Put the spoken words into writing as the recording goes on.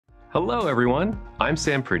Hello, everyone. I'm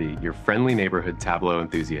Sam Pretty, your friendly neighborhood Tableau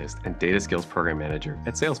enthusiast and data skills program manager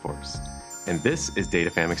at Salesforce. And this is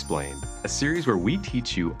DataFam Explained, a series where we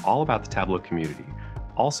teach you all about the Tableau community,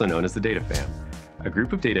 also known as the DataFam, a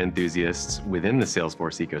group of data enthusiasts within the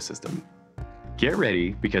Salesforce ecosystem. Get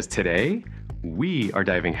ready, because today we are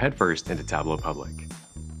diving headfirst into Tableau Public.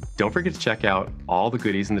 Don't forget to check out all the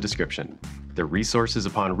goodies in the description, the resources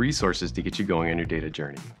upon resources to get you going on your data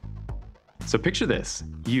journey. So picture this,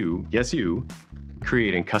 yes you,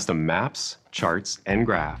 creating custom maps, charts, and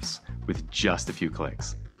graphs with just a few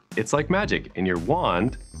clicks. It's like magic, and your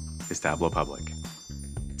wand is Tableau Public.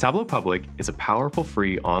 Tableau Public is a powerful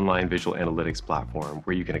free online visual analytics platform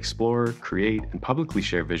where you can explore, create, and publicly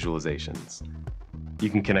share visualizations. You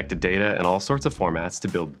can connect to data in all sorts of formats to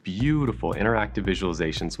build beautiful interactive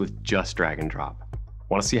visualizations with just drag and drop.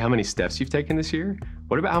 Want to see how many steps you've taken this year?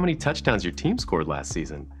 What about how many touchdowns your team scored last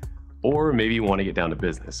season? Or maybe you want to get down to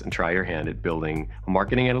business and try your hand at building a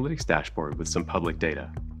marketing analytics dashboard with some public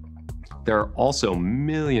data. There are also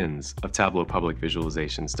millions of Tableau Public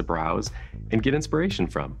visualizations to browse and get inspiration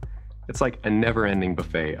from. It's like a never-ending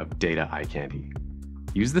buffet of data eye candy.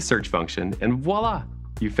 Use the search function and voila!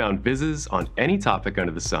 You found vizzes on any topic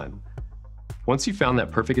under the sun. Once you've found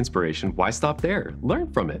that perfect inspiration, why stop there?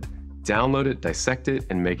 Learn from it. Download it, dissect it,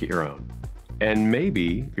 and make it your own. And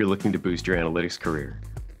maybe you're looking to boost your analytics career.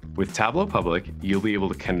 With Tableau Public, you'll be able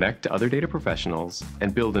to connect to other data professionals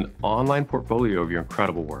and build an online portfolio of your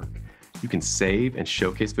incredible work. You can save and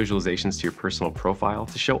showcase visualizations to your personal profile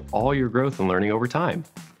to show all your growth and learning over time.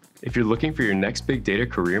 If you're looking for your next big data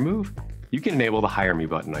career move, you can enable the Hire Me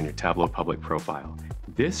button on your Tableau Public profile.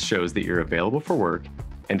 This shows that you're available for work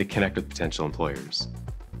and to connect with potential employers.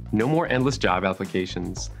 No more endless job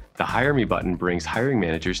applications. The Hire Me button brings hiring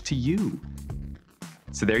managers to you.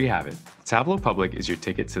 So there you have it. Tableau Public is your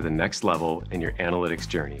ticket to the next level in your analytics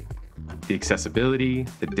journey. The accessibility,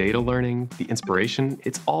 the data learning, the inspiration,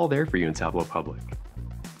 it's all there for you in Tableau Public.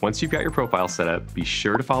 Once you've got your profile set up, be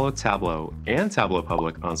sure to follow Tableau and Tableau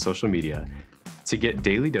Public on social media to get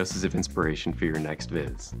daily doses of inspiration for your next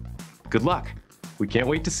viz. Good luck! We can't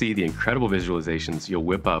wait to see the incredible visualizations you'll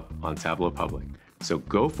whip up on Tableau Public. So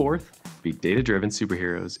go forth, be data-driven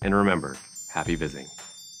superheroes, and remember, happy vizzing.